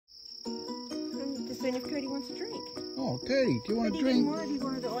seeing if Curdy wants a drink. Oh, Curdy, do you want a drink? He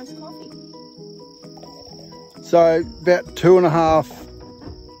wanted the iced coffee. So about 2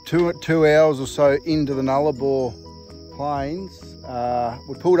 hours or so into the Nullarbor Plains,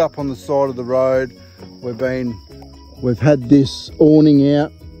 we pulled up on the side of the road. We've had this awning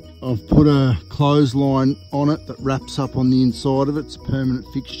out. I've put a clothesline on it that wraps up on the inside of it. It's a permanent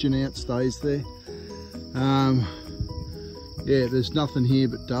fixture now, it stays there. Yeah, there's nothing here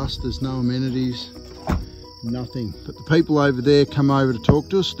but dust. There's no amenities, nothing. But the people over there come over to talk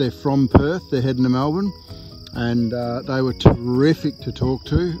to us. They're from Perth, they're heading to Melbourne. And they were terrific to talk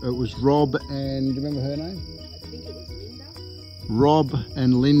to. It was Rob and, do you remember her name? I think it was Linda. Rob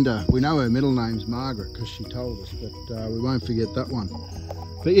and Linda. We know her middle name's Margaret because she told us, but we won't forget that one.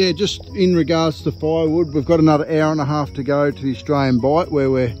 But yeah, just in regards to Firewood, we've got another hour and a half to go to the Australian Bite where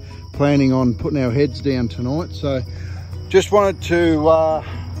we're planning on putting our heads down tonight. So just wanted to,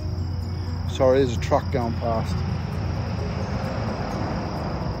 sorry, there's a truck going past.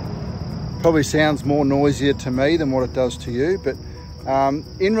 Probably sounds more noisier to me than what it does to you, but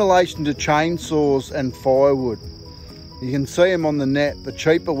in relation to chainsaws and firewood, you can see them on the net, the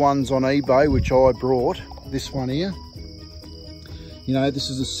cheaper ones on eBay, which I brought, this one here. You know, this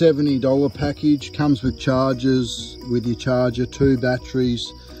is a $70 package, comes with chargers, with your charger, 2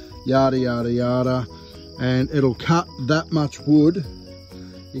 batteries, yada, yada, yada. And it'll cut that much wood.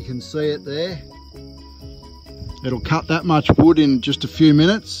 You can see it there. It'll cut that much wood in just a few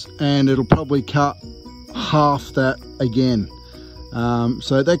minutes, and it'll probably cut half that again.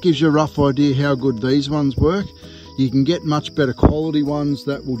 So that gives you a rough idea how good these ones work. You can get much better quality ones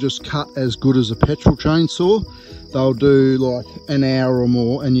that will just cut as good as a petrol chainsaw. They'll do like an hour or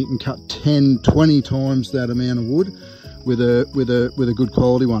more, and you can cut 10, 20 times that amount of wood with a good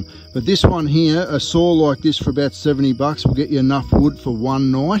quality one. But this one here, a saw like this for about 70 bucks will get you enough wood for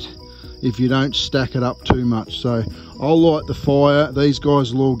one night if you don't stack it up too much. So I'll light the fire, these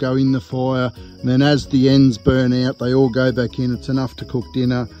guys will all go in the fire, and then as the ends burn out, they all go back in. It's enough to cook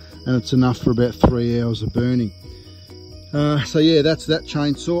dinner, and it's enough for about 3 hours of burning. So yeah, that's that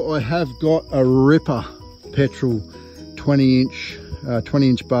chainsaw. I have got a ripper petrol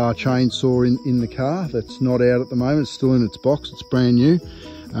 20-inch bar chainsaw in the car that's not out at the moment. It's still in its box, it's brand new.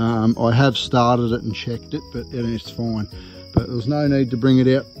 I have started it and checked it, but it's fine. But there was no need to bring it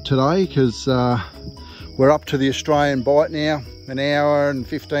out today because we're up to the Australian Bite now. An hour and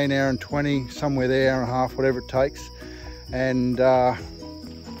 15, hour and 20, somewhere there, hour and a half, whatever it takes. And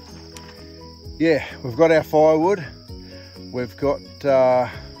yeah, we've got our firewood, we've got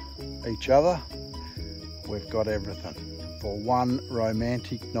each other, we've got everything for one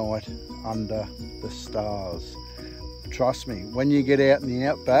romantic night under the stars. Trust me, when you get out in the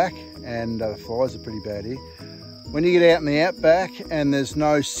outback, and the flies are pretty bad here, when you get out in the outback and there's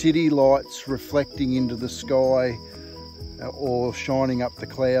no city lights reflecting into the sky or shining up the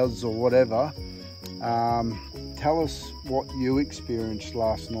clouds or whatever, tell us what you experienced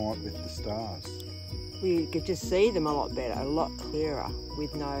last night with the stars. We could just see them a lot better, a lot clearer,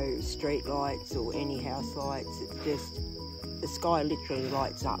 with no street lights or any house lights. It's just, the sky literally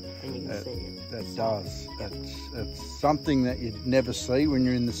lights up and you can see it. That does. Yep. It's something that you'd never see when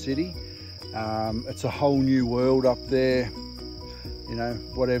you're in the city. It's a whole new world up there. You know,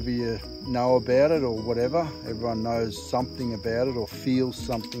 whatever you know about it or whatever, everyone knows something about it or feels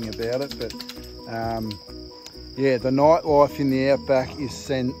something about it. But yeah, the nightlife in the outback is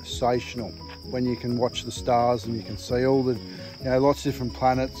sensational when you can watch the stars and you can see all the, you know, lots of different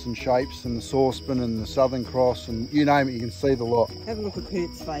planets and shapes, and the Saucepan and the Southern Cross, and you name it, you can see the lot. Have a look at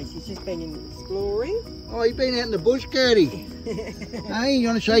Kurt's face, he's just been exploring. Oh, you've been out in the bush, Gertie. Hey, you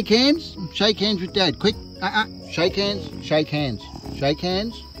want to shake hands? Shake hands with Dad, quick. Shake hands, shake hands, shake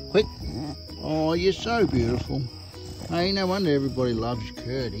hands, quick. Oh, you're so beautiful. Hey, no wonder everybody loves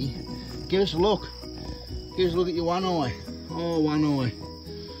Curdy. Give us a look. Give us a look at your one eye. Oh, one eye.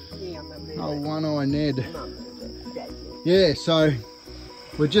 Oh, one eye Ned. Yeah, so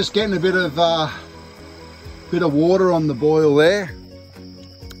we're just getting a bit of water on the boil there.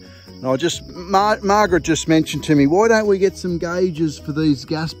 And I just, Margaret just mentioned to me, why don't we get some gauges for these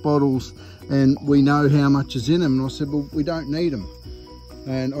gas bottles and we know how much is in them? And I said, well, we don't need them.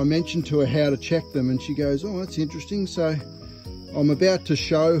 And I mentioned to her how to check them, and she goes, oh, that's interesting. So I'm about to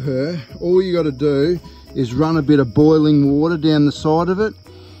show her. All you got to do is run a bit of boiling water down the side of it,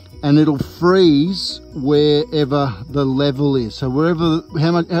 and it'll freeze wherever the level is. So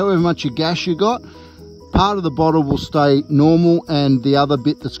however much gas you got, part of the bottle will stay normal, and the other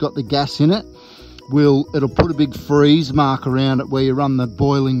bit that's got the gas in it it'll put a big freeze mark around it where you run the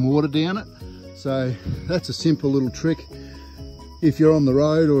boiling water down it. So that's a simple little trick. if you're on the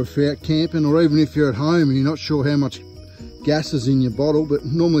road or if you're out camping, or even if you're at home and you're not sure how much gas is in your bottle. But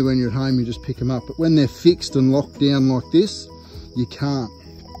normally when you're at home you just pick them up, but when they're fixed and locked down like this, you can't.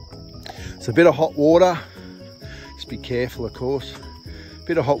 So a bit of hot water, just be careful of course, a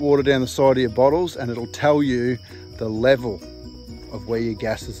bit of hot water down the side of your bottles and it'll tell you the level of where your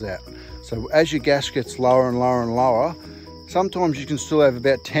gas is at. So as your gas gets lower and lower and lower, sometimes you can still have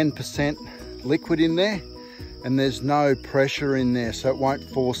about 10% liquid in there and there's no pressure in there, so it won't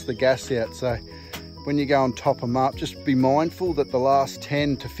force the gas out. So when you go and top them up, just be mindful that the last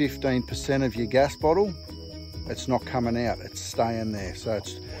 10 to 15% of your gas bottle, it's not coming out, it's staying there. So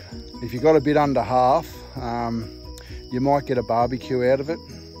it's, if you've got a bit under half, you might get a barbecue out of it,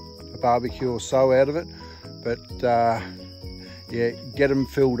 a barbecue or so out of it, but yeah, get them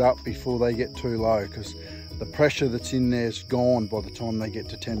filled up before they get too low, because the pressure that's in there is gone by the time they get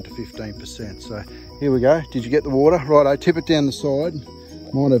to 10 to 15%. So here we go. Did you get the water? Righto, tip it down the side.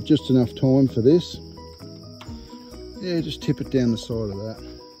 Might have just enough time for this. Yeah, just tip it down the side of that.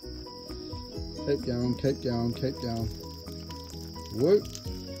 Keep going, keep going, keep going. Whoop.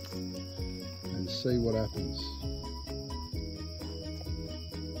 And see what happens.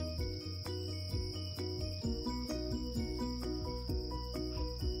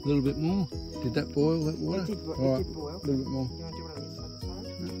 A little bit more. Did that boil, that water? It did boil. Right, a little bit more. You want to do it on this other side?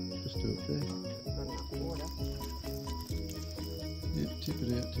 No, just do it there. Got enough water. Yeah, tip it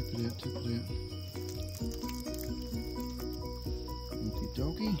out, tip it out, tip it out. Okie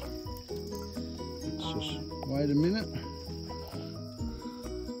dokie. Let's just wait a minute.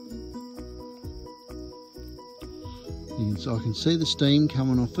 I can see the steam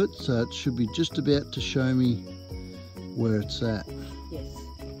coming off it, so it should be just about to show me where it's at. Yes.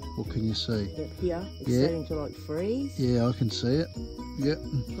 What can you see? Here, it's Yeah. starting to like freeze. Yeah, I can see it. Yep.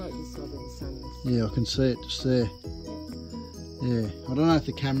 It's right this side of the sun. Yeah, I can see it just there. Yeah, I don't know if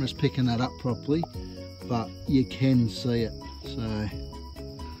the camera's picking that up properly, but you can see it. So,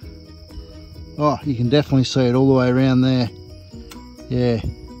 oh, you can definitely see it all the way around there. Yeah.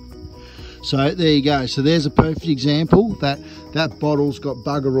 So there you go. So there's a perfect example. That bottle's got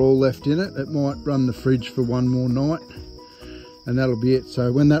bugger all left in it. It might run the fridge for one more night, and that'll be it.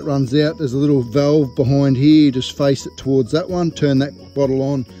 So when that runs out, there's a little valve behind here. You just face it towards that one, turn that bottle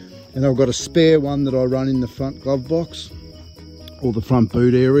on, and I've got a spare one that I run in the front glove box, or the front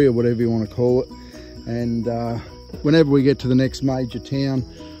boot area, whatever you want to call it. And whenever we get to the next major town,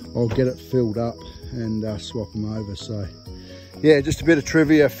 I'll get it filled up and swap them over. So yeah, just a bit of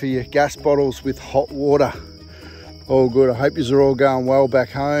trivia for your gas bottles with hot water. All good. I hope yous are all going well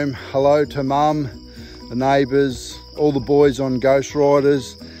back home. Hello to Mum, the neighbours, all the boys on Ghost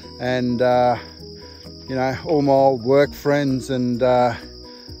Riders, and you know, all my old work friends, and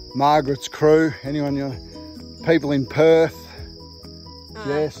Margaret's crew. Anyone, you know, people in Perth,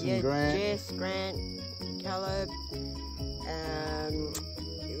 Jess and Grant. Jess, Grant, Caleb.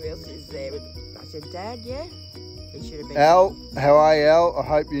 Who else is there? I said Dad, yeah. He should have been. Al, how are you, Al? I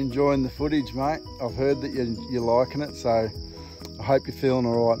hope you're enjoying the footage, mate. I've heard that you're liking it, so I hope you're feeling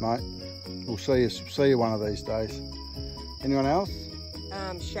all right, mate. We'll see you one of these days. Anyone else?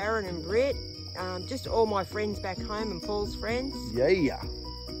 Sharon and Britt. Just all my friends back home and Paul's friends. Yeah.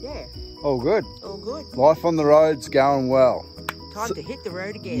 Yeah. All good. All good. Life on the road's going well. Time to hit the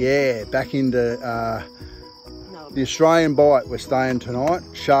road again. Yeah, back into the Australian bite. We're staying tonight.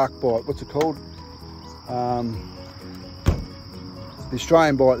 Shark bite. What's it called? The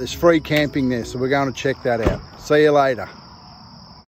Australian bite. There's free camping there, so we're going to check that out. See you later.